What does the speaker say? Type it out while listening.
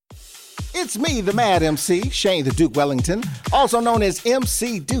It's me, the Mad MC, Shane the Duke Wellington, also known as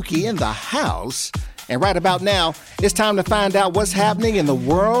MC Dookie in the house. And right about now, it's time to find out what's happening in the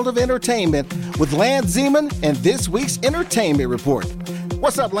world of entertainment with Lance Zeman and this week's Entertainment Report.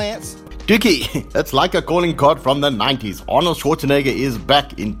 What's up, Lance? Dookie, it's like a calling card from the 90s. Arnold Schwarzenegger is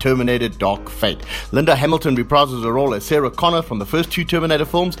back in Terminator Dark Fate. Linda Hamilton reprises her role as Sarah Connor from the first two Terminator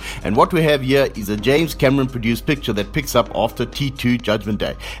films. And what we have here is a James Cameron-produced picture that picks up after T2 Judgment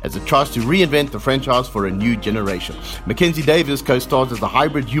Day, as it tries to reinvent the franchise for a new generation. Mackenzie Davis co-stars as the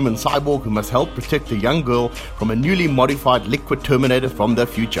hybrid human cyborg who must help protect the young girl from a newly modified liquid Terminator from the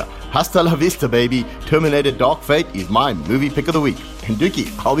future. Hasta la vista, baby. Terminator Dark Fate is my movie pick of the week. And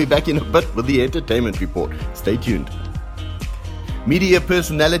Dookie, I'll be back in a bit with the Entertainment Report. Stay tuned. Media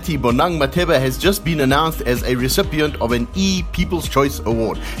personality Bonang Mateba has just been announced as a recipient of an People's Choice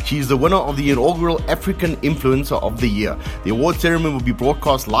Award. She is the winner of the inaugural African Influencer of the Year. The award ceremony will be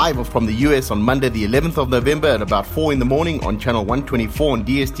broadcast live from the US on Monday the 11th of November at about 4 in the morning on channel 124 on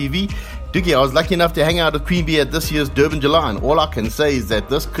DSTV. Dookie, I was lucky enough to hang out with Queen Bee at this year's Durban July, and all I can say is that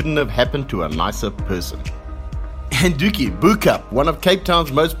this couldn't have happened to a nicer person. And Dookie, Book Up, one of Cape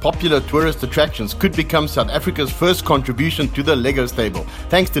Town's most popular tourist attractions, could become South Africa's first contribution to the Lego stable,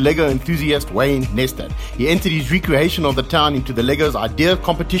 thanks to Lego enthusiast Wayne Nestad. He entered his recreation of the town into the Legos Idea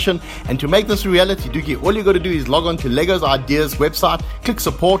competition, and to make this a reality, Dookie, all you got to do is log on to Legos Ideas website, click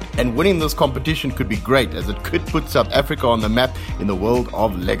support, and winning this competition could be great, as it could put South Africa on the map in the world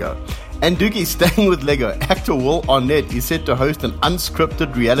of Lego. And Dookie, staying with Lego, actor Will Arnett is set to host an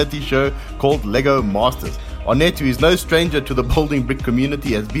unscripted reality show called Lego Masters. Arnett, who is no stranger to the building brick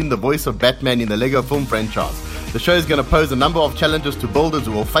community, has been the voice of Batman in the Lego film franchise. The show is going to pose a number of challenges to builders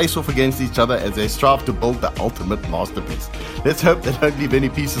who will face off against each other as they strive to build the ultimate masterpiece. Let's hope they don't leave any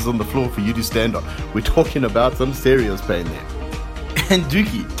pieces on the floor for you to stand on. We're talking about some serious pain there. And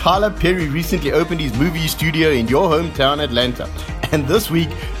Dookie, Tyler Perry recently opened his movie studio in your hometown, Atlanta. And this week,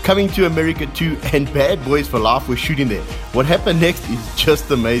 Coming to America 2 and Bad Boys for Life were shooting there. What happened next is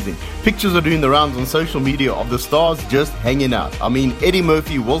just amazing. Pictures are doing the rounds on social media of the stars just hanging out. I mean, Eddie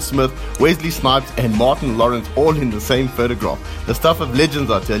Murphy, Will Smith, Wesley Snipes, and Martin Lawrence all in the same photograph. The stuff of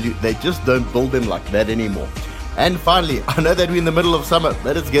legends, I tell you, they just don't build them like that anymore. And finally, I know that we're in the middle of summer,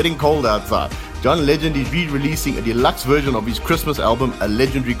 but it's getting cold outside. John Legend is re-releasing a deluxe version of his Christmas album, A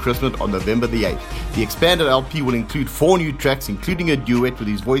Legendary Christmas, on November the 8th. The expanded LP will include 4 new tracks, including a duet with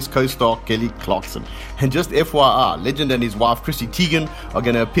his voice co-star Kelly Clarkson. And just FYI, Legend and his wife Chrissy Teigen are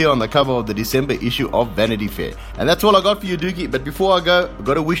going to appear on the cover of the December issue of Vanity Fair. And that's all I got for you, Dookie. But before I go, I've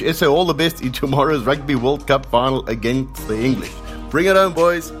got to wish SA all the best in tomorrow's Rugby World Cup final against the English. Bring it home,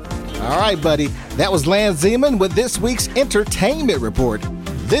 boys. All right, buddy. That was Lance Zeman with this week's Entertainment Report.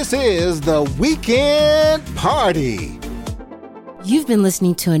 This is the Weekend Party. You've been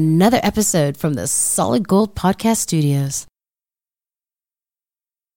listening to another episode from the Solid Gold Podcast Studios.